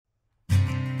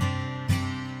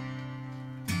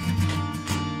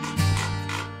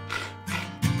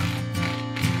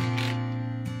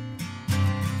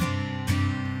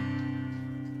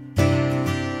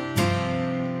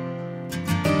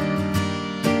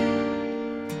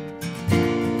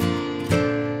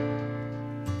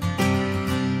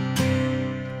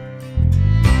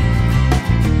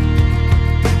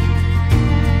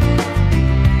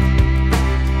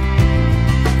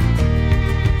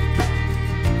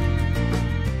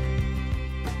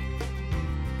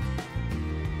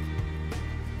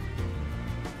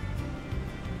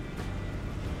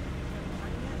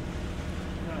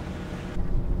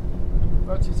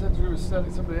just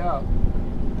sending somebody out.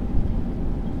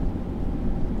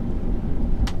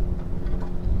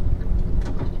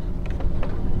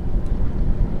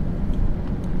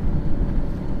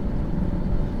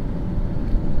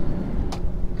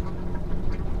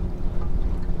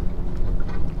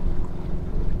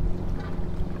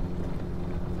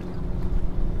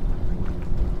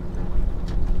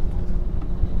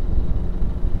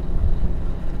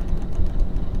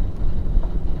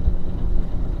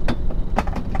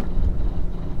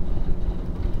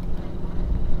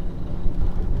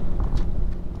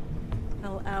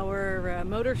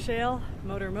 Motor sail,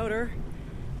 motor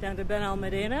down to Ben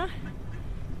Almadena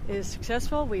is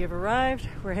successful. We have arrived.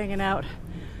 We're hanging out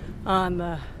on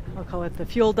the, I'll call it the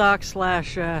fuel dock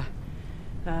slash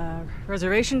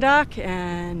reservation dock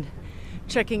and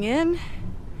checking in.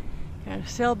 Got a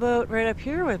sailboat right up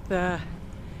here with the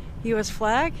U.S.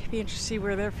 flag. Be interested to see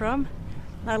where they're from.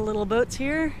 A lot of little boats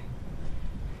here.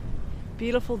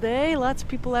 Beautiful day, lots of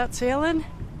people out sailing.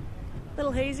 A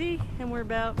little hazy, and we're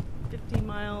about 50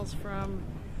 miles from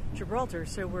Gibraltar,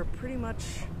 so we're pretty much,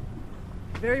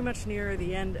 very much near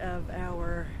the end of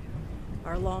our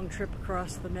long trip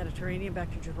across the Mediterranean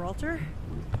back to Gibraltar.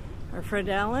 Our friend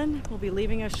Alan will be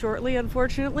leaving us shortly,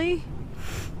 unfortunately.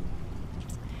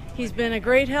 He's been a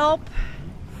great help.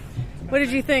 What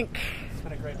did you think? It's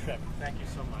been a great trip. Thank you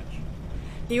so much.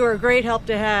 You are a great help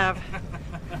to have.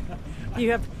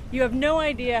 You have no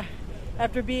idea,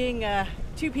 after being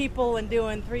 2 people and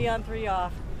doing 3 on 3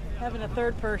 off, having a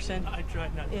third person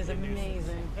is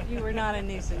amazing. You were not a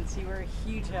nuisance. You were a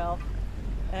huge help,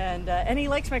 and he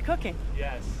likes my cooking.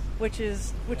 Yes. Which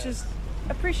is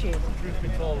appreciated. Truth be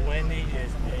told, Wendy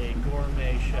is a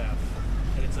gourmet chef,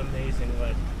 and it's amazing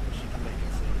what she can make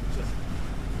us eat. Just,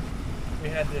 we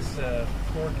had this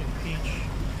pork and peach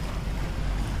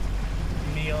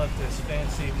meal at this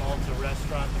fancy Malta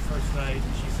restaurant the first night,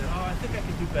 and she said, "Oh, I think I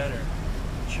could do better."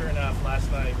 And sure enough,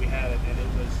 last night we had it, and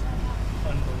it was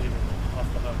unbelievable,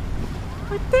 off the hook.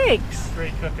 Well, thanks.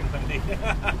 Great cooking, Wendy.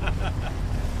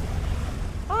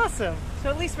 Awesome. So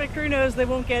at least my crew knows they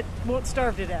won't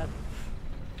starve to death.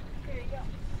 Here you go.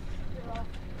 You're off.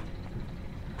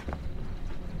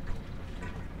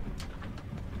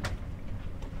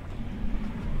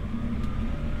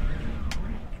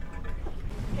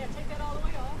 Yeah, take that all the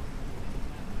way off.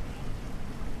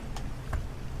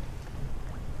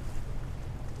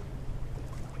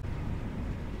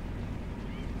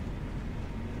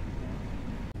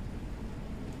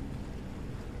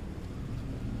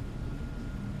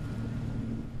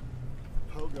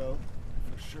 Pogo,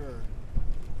 for sure.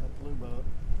 That blue boat.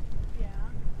 Yeah.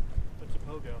 What's a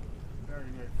pogo? Very,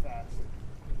 very fast.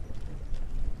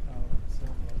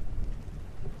 Sailboat.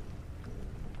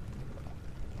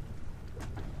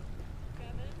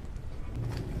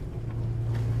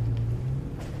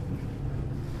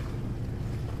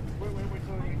 Wait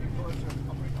till we get closer.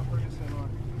 I'll bring us in on.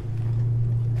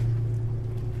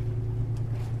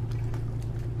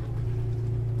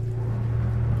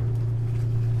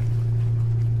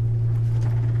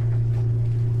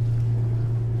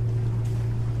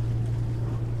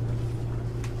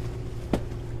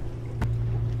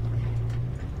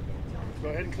 Go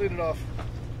ahead and clean it off.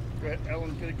 Go ahead,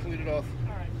 Ellen, get it cleaned off.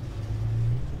 All right.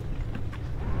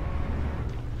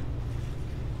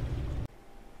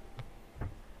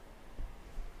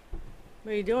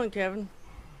 What are you doing, Kevin?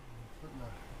 Putting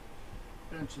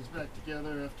the benches back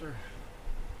together after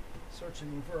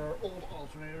searching for our old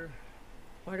alternator,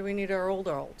 Why do we need our old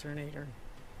alternator?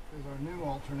 because our new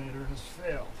alternator has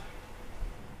failed.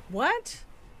 What?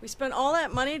 We spent all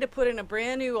that money to put in a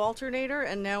brand new alternator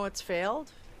and now it's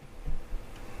failed?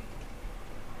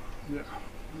 Yeah,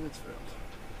 it's failed.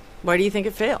 Why do you think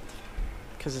it failed?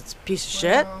 Because it's a piece of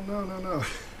shit? No.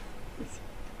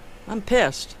 I'm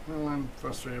pissed. Well, I'm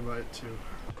frustrated by it too.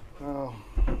 Oh,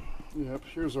 yep,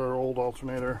 here's our old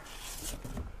alternator.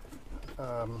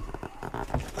 Kind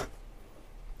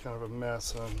of a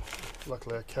mess, and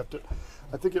luckily I kept it.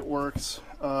 I think it works.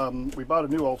 We bought a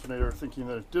new alternator thinking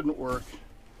that it didn't work.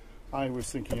 I was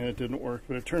thinking it didn't work,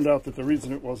 but it turned out that the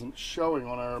reason it wasn't showing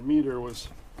on our meter was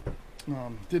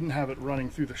didn't have it running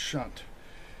through the shunt.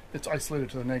 It's isolated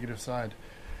to the negative side,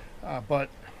 but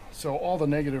so all the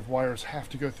negative wires have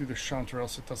to go through the shunt, or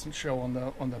else it doesn't show on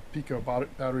the Pico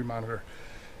battery monitor.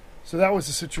 So that was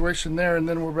the situation there, and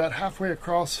then we're about halfway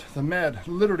across the Med,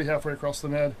 literally halfway across the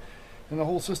Med, and the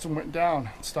whole system went down,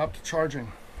 stopped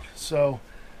charging. So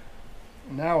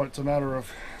now it's a matter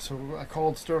of, so I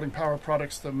called Sterling Power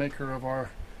Products, the maker of our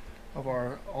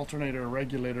alternator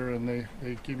regulator, and they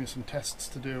gave me some tests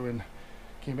to do, and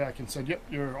came back and said, yep,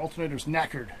 your alternator's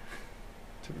knackered.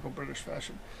 Typical British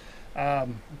fashion.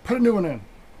 Put a new one in.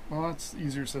 well, that's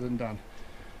easier said than done.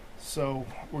 So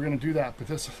we're going to do that. But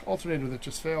this alternator that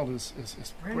just failed is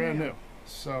brand new.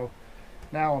 So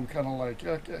now I'm kind of like,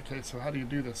 okay, so how do you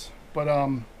do this? But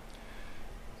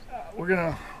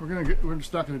we're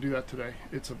just not going to do that today.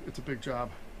 It's a big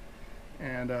job,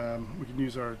 and we can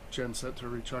use our gen set to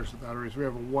recharge the batteries. We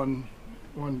have a one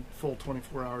full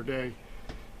 24-hour day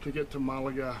to get to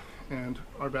Malaga, and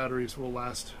our batteries will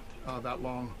last that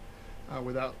long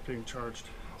without being charged.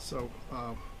 So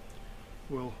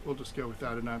we'll just go with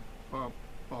that, and I'll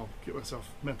get myself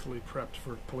mentally prepped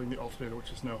for pulling the alternator,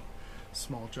 which is no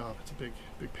small job. It's a big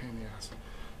pain in the ass.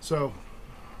 So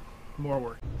more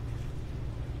work.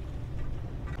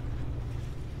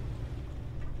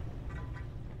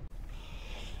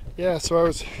 Yeah, so I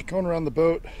was going around the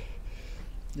boat,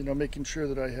 you know, making sure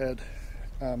that I had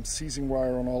seizing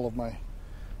wire on all of my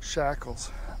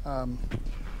shackles. I'm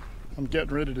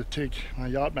getting ready to take my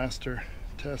Yachtmaster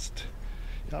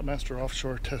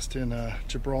Offshore test in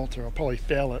Gibraltar. I'll probably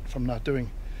fail it if I'm not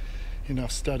doing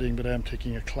enough studying, but I am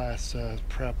taking a class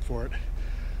prep for it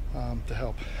to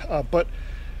help. But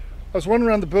I was running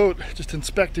around the boat just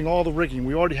inspecting all the rigging.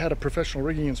 We already had a professional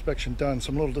rigging inspection done, so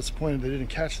I'm a little disappointed they didn't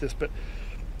catch this, but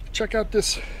check out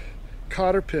this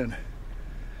cotter pin.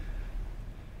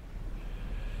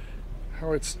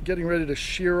 How it's getting ready to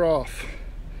shear off.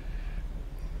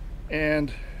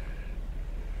 And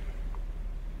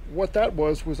what that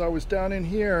was I was down in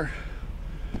here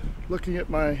looking at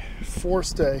my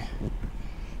forestay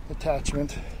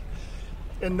attachment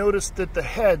and noticed that the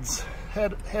head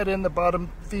and the bottom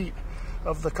feet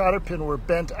of the cotter pin were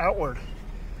bent outward.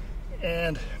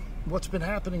 And what's been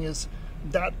happening is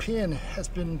that pin has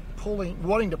been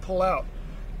wanting to pull out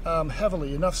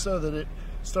heavily, enough so that it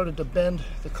started to bend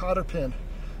the cotter pin.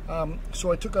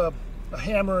 So I took a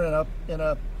hammer and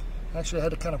actually I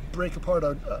had to kind of break apart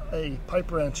a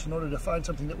pipe wrench in order to find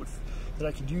something that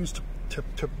I could use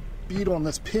to beat on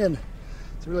this pin.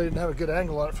 It really didn't have a good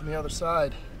angle on it from the other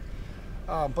side.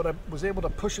 But I was able to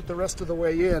push it the rest of the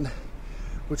way in,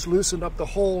 which loosened up the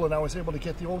hole, and I was able to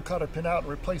get the old cotter pin out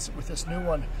and replace it with this new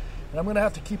one. And I'm going to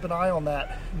have to keep an eye on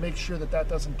that and make sure that that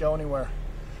doesn't go anywhere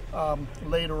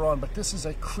later on. But this is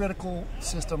a critical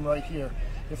system right here.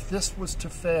 If this was to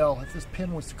fail, if this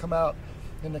pin was to come out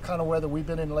in the kind of weather we've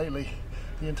been in lately,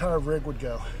 the entire rig would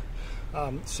go.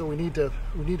 So we need to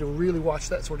really watch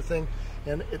that sort of thing.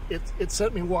 And it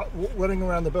sent me running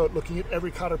around the boat, looking at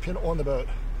every cotter pin on the boat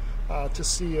to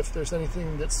see if there's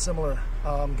anything that's similar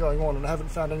going on. And I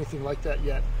haven't found anything like that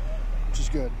yet, which is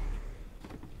good.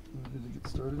 Ready to get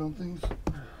started on things?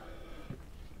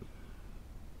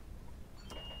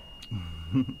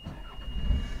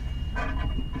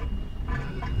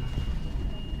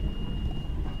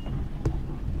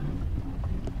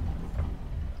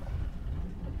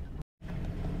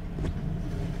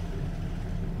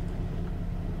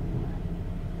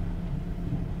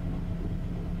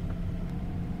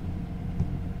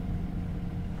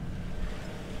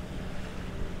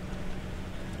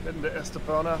 Heading to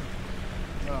Estepona.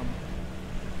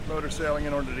 Motor sailing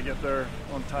in order to get there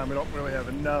on time. We don't really have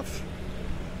enough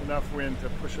wind to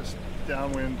push us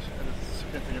downwind at a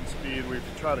significant speed. We've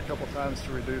tried a couple times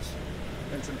to reduce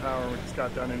engine power. We just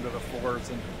got down into the floors,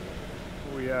 and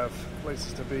we have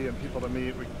places to be and people to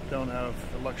meet. We don't have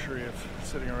the luxury of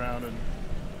sitting around and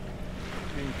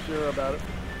being pure about it.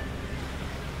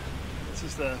 This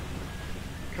is the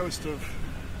coast of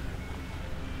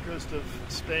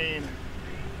Spain.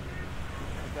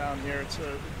 Down here, it's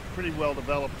a pretty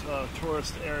well-developed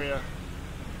tourist area.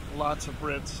 Lots of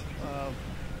Brits,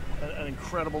 an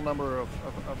incredible number of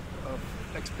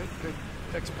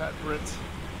expat Brits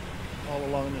all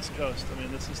along this coast. I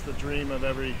mean, this is the dream of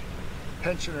every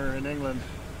pensioner in England,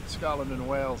 Scotland, and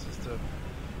Wales, is to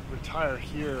retire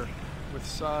here with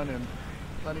sun and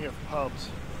plenty of pubs.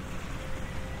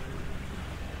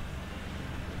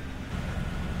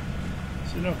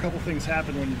 So, you know, a couple things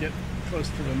happen when you get close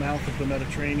to the mouth of the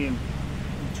Mediterranean,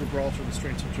 Gibraltar, the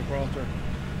Straits of Gibraltar.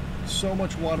 So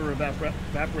much water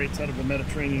evaporates out of the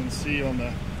Mediterranean Sea on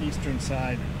the eastern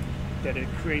side that it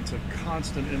creates a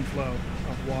constant inflow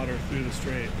of water through the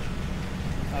strait.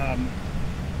 And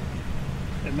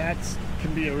that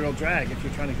can be a real drag if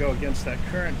you're trying to go against that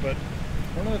current. But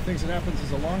one of the things that happens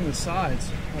is along the sides,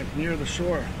 like near the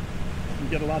shore, you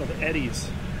get a lot of eddies,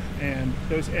 and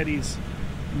those eddies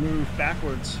move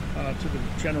backwards to the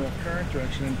general current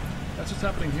direction. And that's what's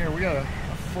happening here. We got a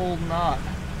full knot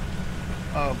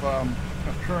of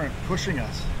current pushing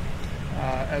us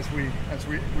as we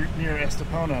near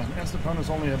Estepona. Estepona is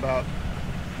only about,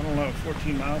 I don't know,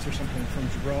 14 miles or something from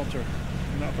Gibraltar,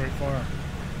 not very far.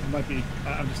 It might be,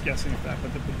 I'm just guessing at that,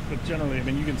 but generally, I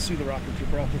mean, you can see the Rock of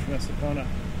Gibraltar from Estepona.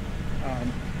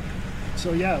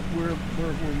 So yeah, we're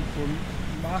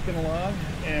knocking along,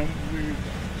 and the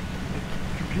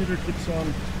computer keeps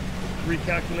on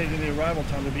recalculating the arrival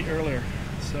time to be earlier.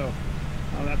 So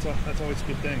that's always a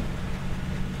good thing.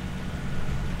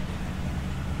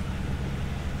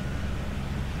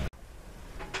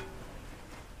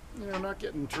 You know, not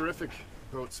getting terrific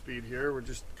boat speed here. We're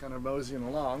just kind of moseying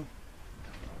along.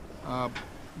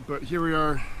 But here we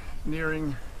are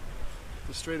nearing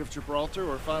the Strait of Gibraltar.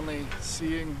 We're finally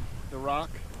seeing the Rock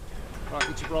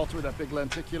of Gibraltar with that big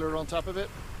lenticular on top of it,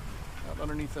 out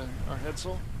underneath our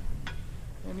headsail.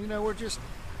 And you know, we're just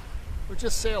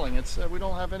sailing. It's we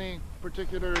don't have any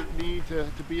particular need to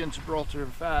be in Gibraltar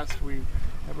fast. We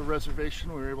have a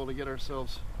reservation. We were able to get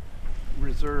ourselves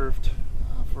reserved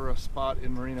for a spot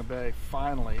in Marina Bay.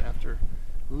 Finally, after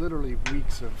literally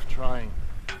weeks of trying,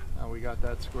 we got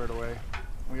that squared away.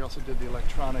 We also did the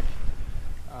electronic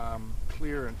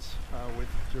clearance with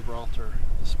Gibraltar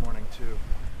this morning too.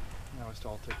 Now it's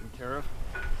all taken care of.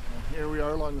 And here we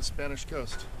are along the Spanish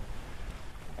coast.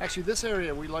 Actually, this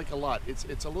area we like a lot.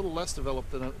 It's a little less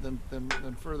developed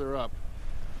than further up.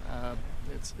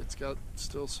 It's got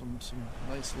still some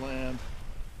nice land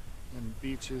and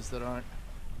beaches that aren't,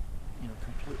 you know,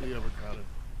 completely overcrowded.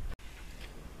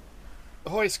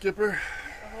 Ahoy, skipper.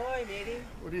 Ahoy, matey.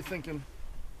 What are you thinking?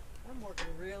 I'm working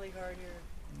really hard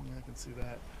here. Yeah, I can see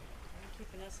that. I'm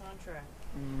keeping us on track.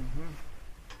 Mm-hmm.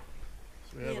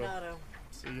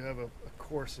 So you have a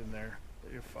course in there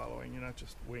that you're following. You're not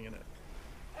just winging it.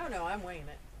 Oh no, I'm winging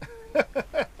it.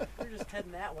 We're just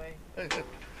heading that way.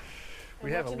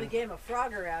 We I'm watching the game of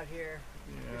Frogger out here.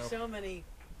 Yeah. There's so many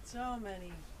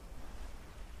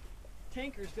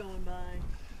tankers going by.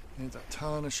 There's a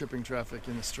ton of shipping traffic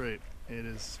in the strait. It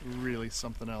is really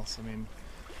something else. I mean,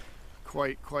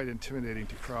 quite intimidating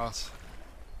to cross.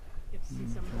 You get to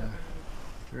see some of them.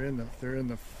 They're in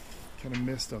the kind of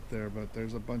mist up there, but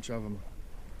there's a bunch of them,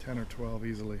 10 or 12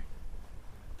 easily.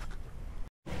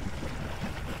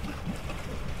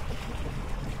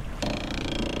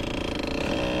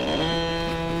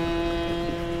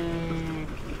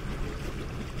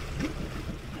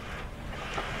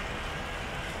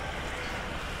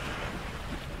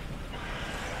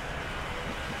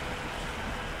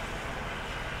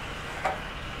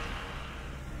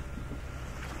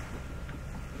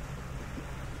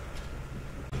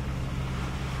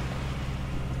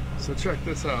 So check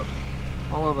this out.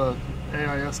 All of the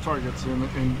AIS targets in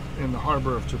the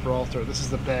harbor of Gibraltar. This is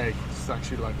the bay. This is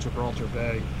actually like Gibraltar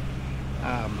Bay.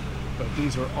 But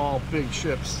these are all big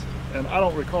ships. And I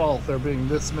don't recall there being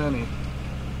this many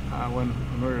when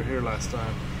we were here last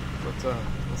time. But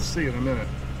we'll see in a minute.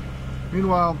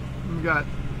 Meanwhile, we've got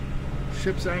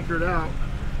ships anchored out.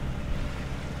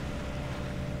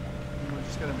 And we're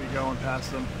just going to be going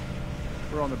past them.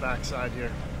 We're on the backside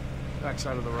here.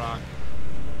 Backside of the rock.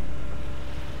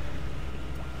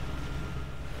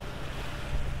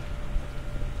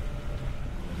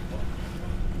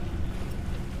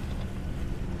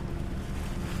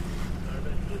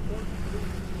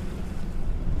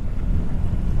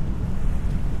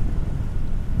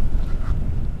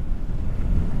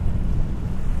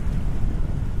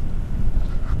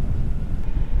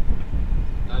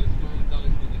 Talisman,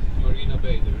 this is Marina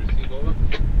Bay. Do you receive over?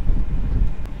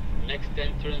 Next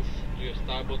entrance to your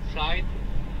starboard side,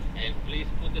 and please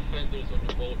put the fenders on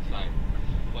the both sides.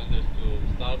 Fenders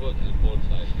to starboard and port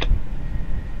side.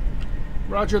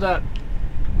 Roger that.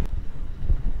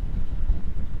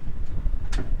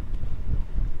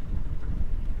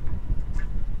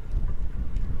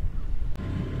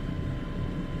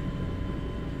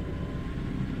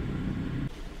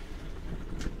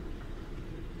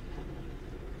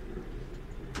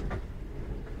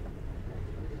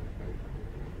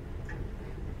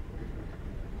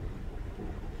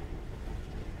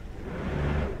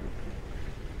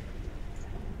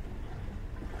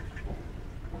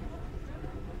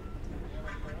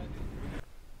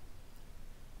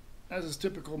 As is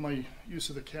typical, my use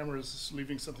of the camera is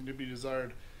leaving something to be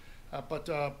desired. But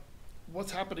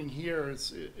what's happening here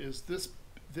is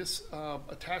this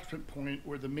attachment point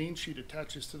where the main sheet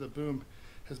attaches to the boom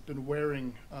has been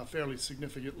wearing fairly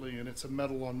significantly, and it's a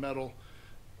metal on metal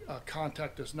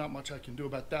contact. There's not much I can do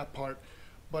about that part,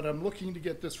 but I'm looking to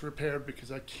get this repaired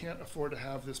because I can't afford to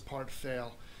have this part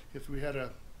fail. If we had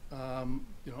a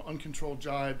uncontrolled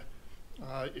jibe,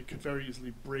 it could very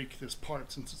easily break this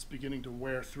part since it's beginning to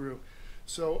wear through.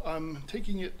 So I'm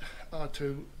taking it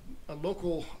to a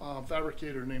local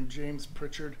fabricator named James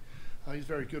Pritchard. He's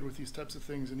very good with these types of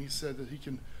things, and he said that he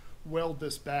can weld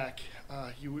this back.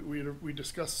 We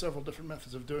discussed several different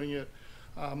methods of doing it.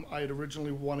 I had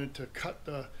originally wanted to cut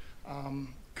a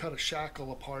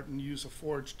shackle apart and use a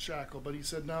forged shackle, but he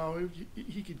said no,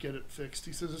 he could get it fixed.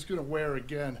 He says it's going to wear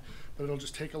again, but it'll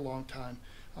just take a long time,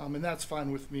 and that's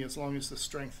fine with me as long as the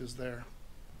strength is there.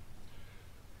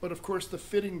 But of course the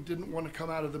fitting didn't want to come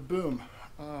out of the boom,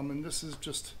 and this is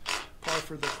just par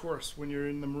for the course when you're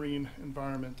in the marine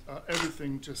environment.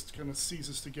 Everything just kind of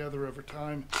seizes together over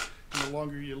time, and the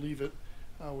longer you leave it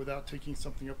without taking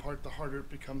something apart, the harder it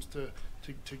becomes to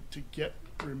get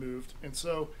removed. And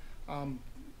so I'm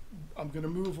going to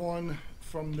move on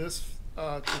from this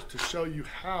to show you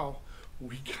how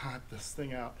we got this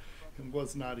thing out. It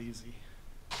was not easy.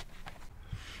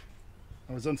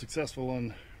 I was unsuccessful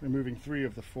on removing 3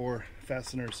 of the 4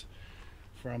 fasteners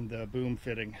from the boom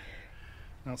fitting.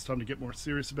 Now it's time to get more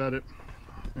serious about it,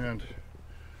 and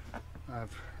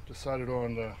I've decided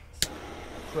on the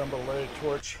creme brulee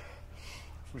torch.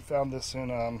 We found this in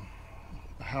a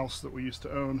house that we used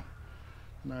to own,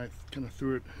 and I kind of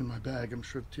threw it in my bag. I'm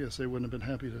sure TSA wouldn't have been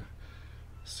happy to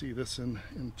see this in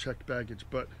checked baggage,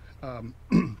 but the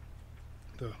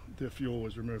fuel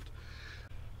was removed.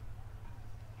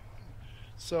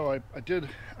 So I did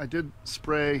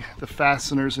spray the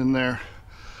fasteners in there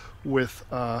with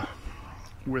some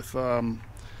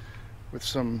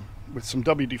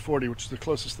WD-40, which is the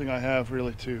closest thing I have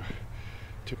really to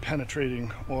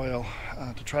penetrating oil,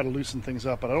 to try to loosen things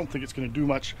up, but I don't think it's going to do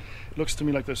much. It looks to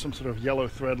me like there's some sort of yellow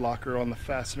thread locker on the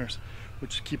fasteners,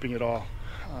 which is keeping it all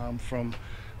from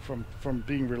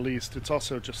being released. It's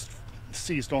also just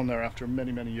seized on there after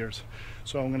many years.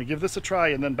 So I'm going to give this a try,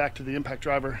 and then back to the impact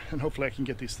driver, and hopefully I can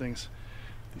get these things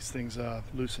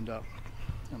loosened up.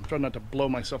 I'm trying not to blow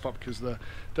myself up because the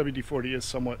WD-40 is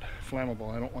somewhat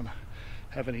flammable. I don't want to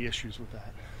have any issues with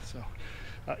that. So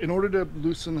in order to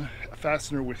loosen a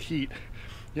fastener with heat,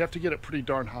 you have to get it pretty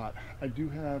darn hot. I do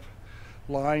have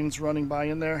lines running by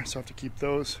in there, so I have to keep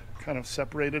those kind of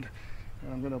separated,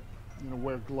 and I'm going to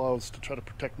wear gloves to try to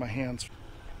protect my hands.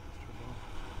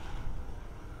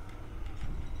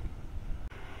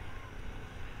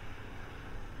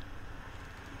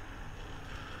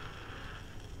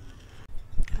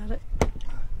 Got it.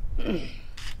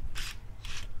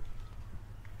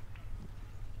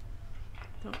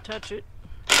 Don't touch it.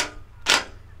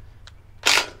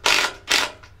 There's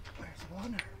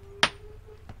one.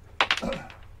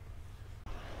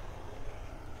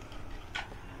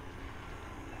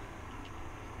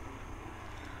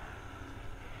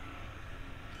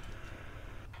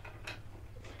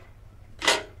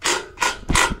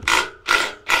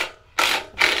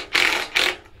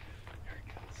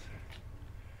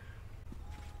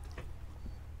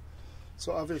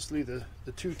 So obviously the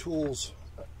 2 tools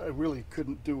I really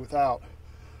couldn't do without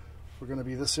were going to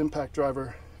be this impact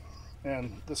driver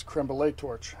and this creme brulee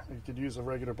torch. You could use a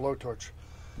regular blowtorch.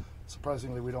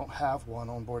 Surprisingly, we don't have one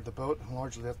on board the boat, and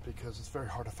largely that's because it's very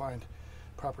hard to find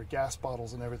proper gas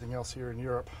bottles and everything else here in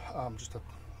Europe. Just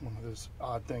one of those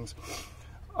odd things.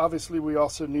 Obviously, we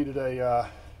also needed a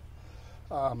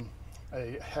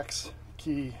hex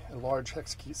key, a large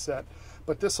hex key set,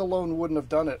 but this alone wouldn't have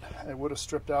done it. It would have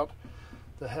stripped out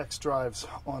the hex drives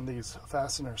on these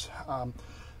fasteners.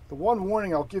 The one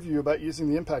warning I'll give you about using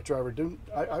the impact driver,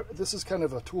 this is kind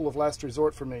of a tool of last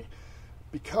resort for me,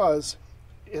 because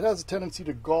it has a tendency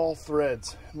to gall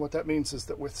threads. And what that means is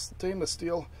that with stainless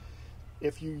steel,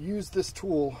 if you use this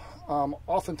tool,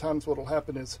 oftentimes what will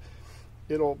happen is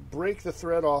it'll break the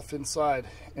thread off inside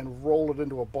and roll it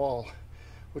into a ball,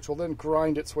 which will then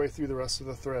grind its way through the rest of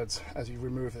the threads as you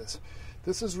remove this.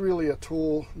 This is really a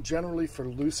tool generally for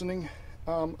loosening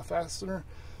a fastener,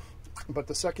 but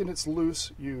the second it's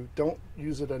loose, you don't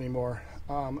use it anymore,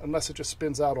 unless it just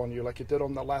spins out on you like it did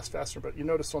on the last fastener. But you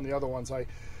notice on the other ones, I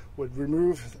would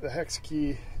remove the hex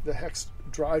key, the hex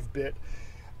drive bit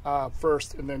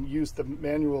first, and then use the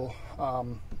manual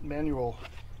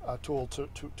tool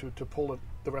to pull it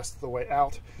the rest of the way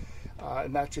out,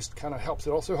 and that just kind of helps.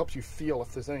 It also helps you feel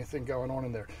if there's anything going on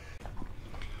in there.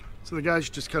 So the guys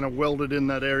just kind of welded in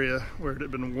that area where it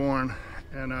had been worn,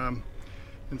 and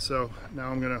so now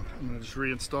I'm gonna just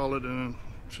reinstall it, and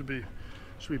it should be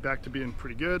back to being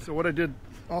pretty good. So what I did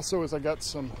also is I got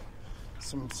some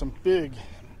big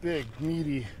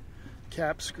meaty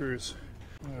cap screws.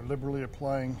 I'm liberally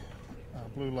applying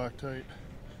blue Loctite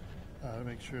to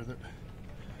make sure that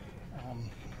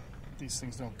these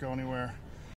things don't go anywhere.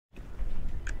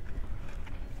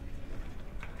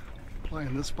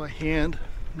 Applying this by hand,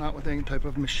 not with any type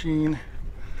of machine,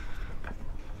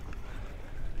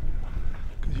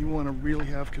 because you want to really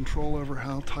have control over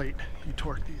how tight you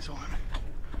torque these on.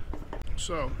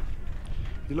 So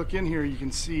you look in here, you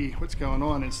can see what's going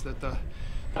on is that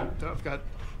I've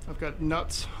got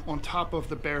nuts on top of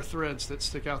the bare threads that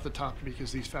stick out the top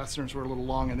because these fasteners were a little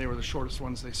long and they were the shortest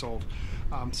ones they sold.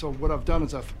 So what I've done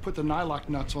is I've put the nylock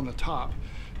nuts on the top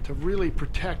to really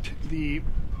protect the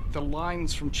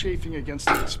lines from chafing against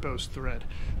the exposed thread.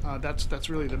 That's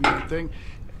really the main thing.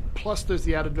 Plus there's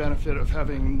the added benefit of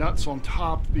having nuts on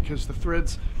top because the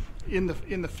threads in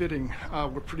the fitting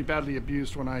were pretty badly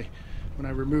abused when I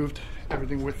removed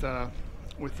everything with a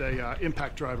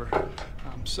impact driver.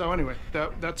 So anyway,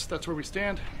 that's where we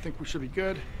stand. I think we should be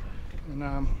good,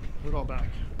 and put it all back.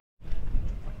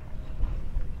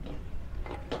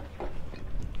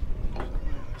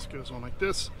 This goes on like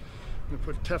this. I'm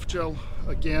gonna put Tef gel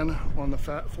again on the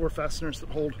 4 fasteners that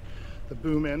hold the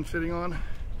boom end fitting on,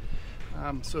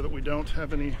 so that we don't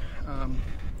have any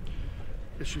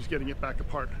issues getting it back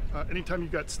apart. Anytime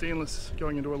you've got stainless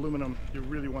going into aluminum, you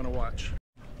really want to watch.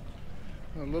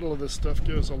 A little of this stuff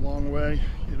goes a long way.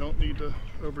 You don't need to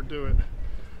overdo it.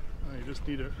 You just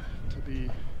need it to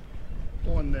be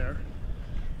on there.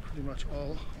 Pretty much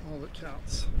all that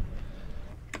counts.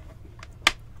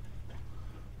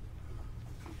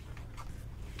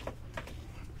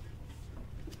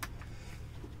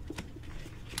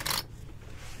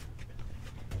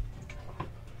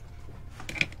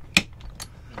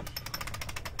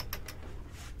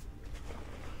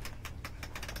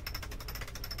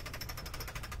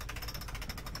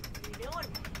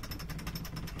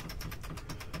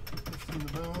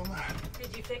 The boom.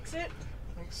 Did you fix it?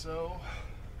 I think so.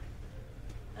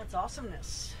 That's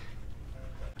awesomeness.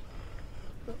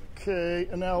 Okay,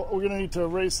 and now we're going to need to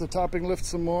raise the topping lift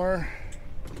some more.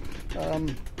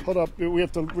 Hold up, we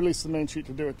have to release the main sheet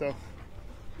to do it though.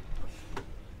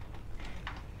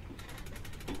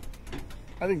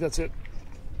 I think that's it.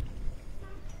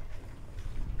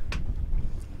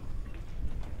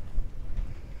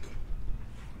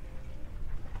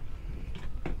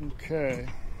 Okay.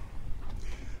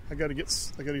 I gotta get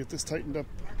this tightened up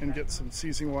and get some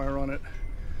seizing wire on it.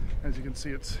 As you can see,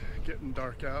 it's getting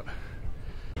dark out.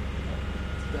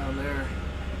 It's down there.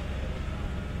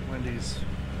 Wendy's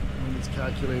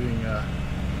calculating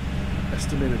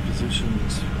estimated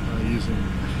positions using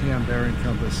a hand bearing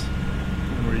compass,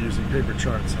 and we're using paper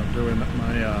charts. I'm doing my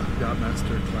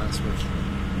Yachtmaster class with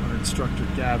our instructor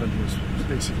Gavin, who's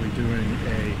basically doing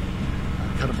a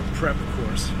kind of a prep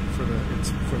course for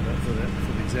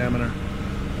the examiner.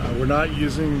 We're not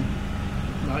using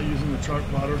the chart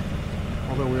plotter,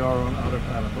 although we are on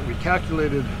autopilot. But we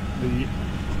calculated the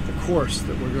course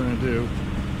that we're going to do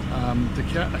to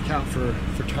account for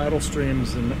tidal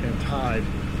streams and tide,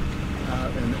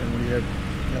 and we had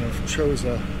kind of chose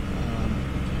a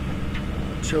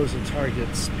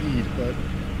target speed. But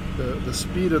the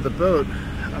speed of the boat,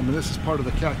 I mean, this is part of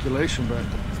the calculation, but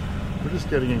we're just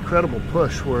getting incredible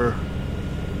push.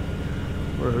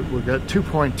 We've got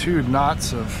 2.2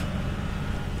 knots of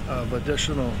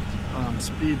additional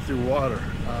speed through water.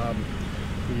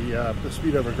 The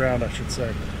speed over ground, I should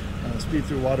say. Speed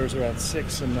through water is around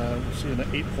 6, and we're seeing an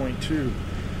 8.2.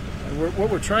 And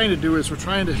what we're trying to do is we're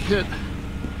trying to hit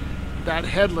that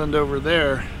headland over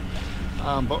there,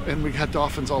 and we got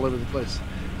dolphins all over the place.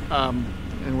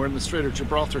 And we're in the Strait of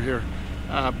Gibraltar here.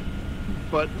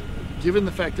 But given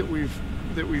the fact that we've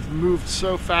moved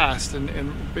so fast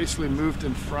and basically moved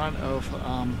in front of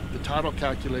the tidal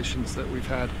calculations that we've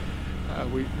had,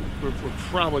 we're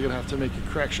probably going to have to make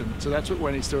a correction. So that's what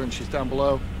Wendy's doing. She's down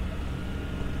below,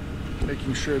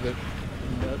 making sure that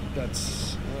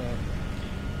that's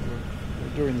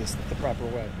we're doing this the proper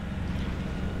way.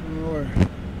 We're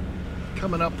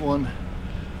coming up on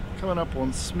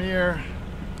Smear,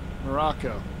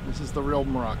 Morocco. This is the real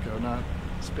Morocco, not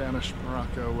Spanish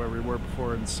Morocco where we were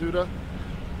before in Ceuta.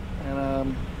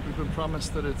 And we've been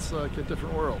promised that it's like a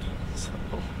different world, so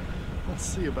let's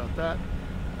see about that.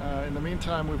 In the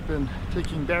meantime, we've been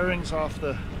taking bearings off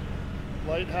the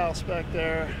lighthouse back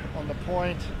there on the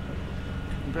point,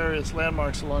 and various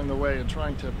landmarks along the way, and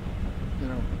trying to,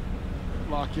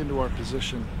 lock into our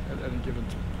position at any given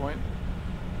point.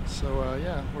 So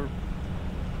yeah, we're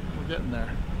getting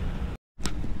there.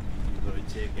 We're going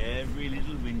to take every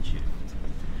little wind shift.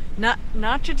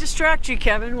 Not to distract you,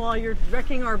 Kevin, while you're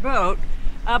wrecking our boat,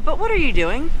 but what are you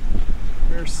doing?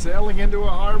 We're sailing into a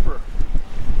harbor.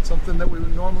 Something that we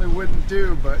normally wouldn't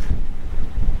do, but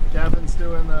Gavin's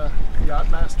doing the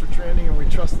Yachtmaster training, and we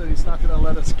trust that he's not going to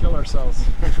let us kill ourselves.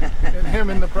 And him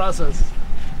in the process.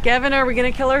 Gavin, are we going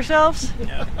to kill ourselves?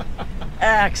 No.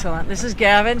 Excellent. This is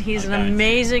Gavin. He's an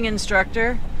amazing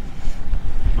instructor.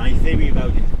 My theory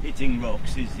about hitting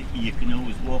rocks is that you can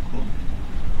always walk home.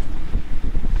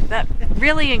 That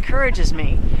really encourages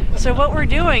me. So what we're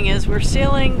doing is we're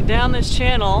sailing down this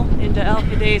channel into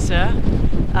Alcadesa.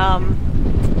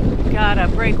 Got a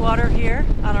breakwater here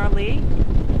on our lee,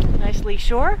 nice lee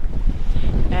shore,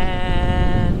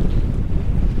 and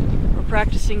we're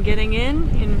practicing getting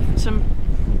in some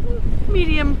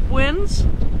medium winds,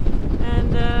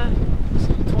 and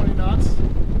 20 knots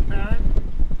apparent.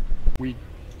 We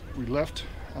left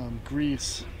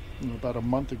Greece about a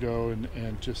month ago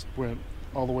and just went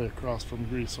all the way across from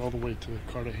Greece all the way to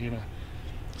Cartagena,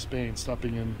 Spain,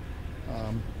 stopping in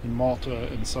Malta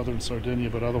and southern Sardinia,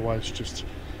 but otherwise just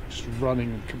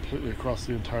running completely across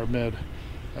the entire Med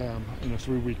in a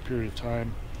 3-week period of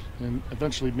time, and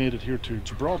eventually made it here to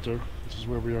Gibraltar. This is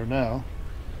where we are now.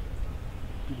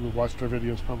 People who watched our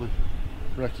videos probably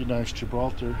recognize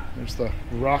Gibraltar. There's the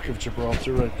Rock of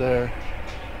Gibraltar right there.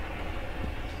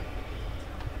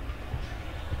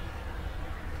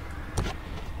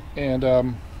 And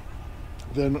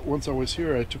then once I was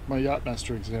here, I took my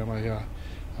Yachtmaster exam.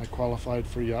 I qualified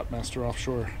for Yachtmaster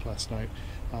Offshore last night,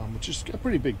 which is a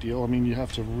pretty big deal. I mean, you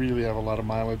have to really have a lot of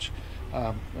mileage.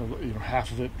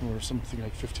 Half of it, or something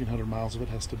like 1,500 miles of it,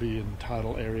 has to be in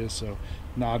tidal areas, so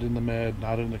not in the Med,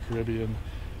 not in the Caribbean,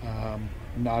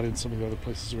 not in some of the other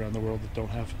places around the world that don't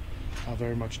have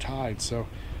very much tide. So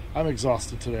I'm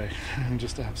exhausted today. I'm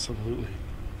just absolutely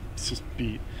just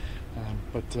beat.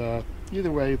 But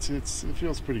either way, it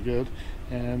feels pretty good.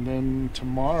 And then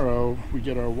tomorrow we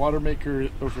get our water maker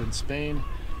over in Spain.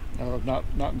 Not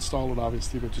install it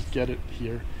obviously, but just get it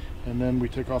here. And then we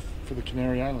take off for the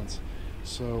Canary Islands.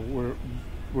 So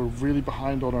we're really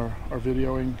behind on our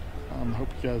videoing. Hope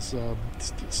you guys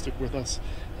stick with us.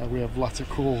 We have lots of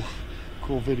cool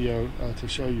video to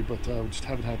show you, but we just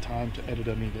haven't had time to edit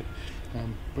any of it.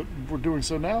 But we're doing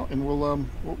so now, and we'll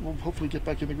hopefully get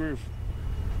back in the groove.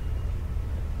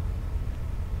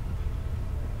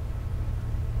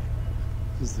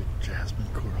 This is the Jasmine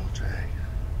Coral Jag.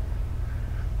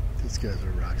 These guys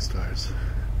are rock stars.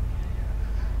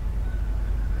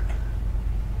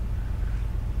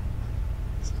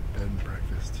 It's a bed and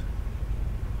breakfast.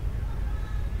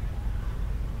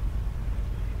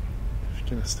 If you're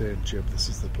gonna stay in Jib, this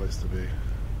is the place to be.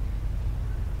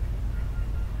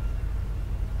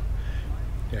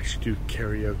 You actually do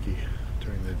karaoke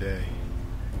during the day,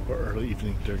 or early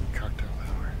evening during cocktail hour.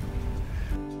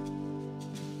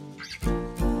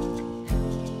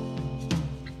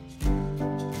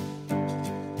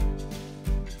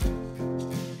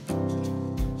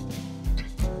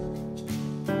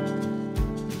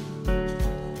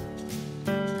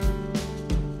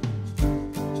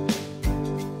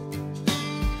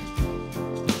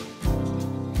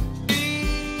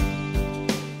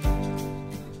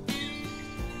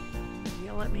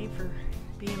 at me for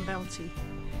being bouncy.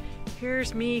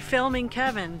 Here's me filming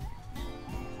Kevin.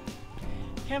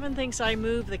 Kevin thinks I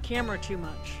move the camera too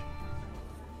much.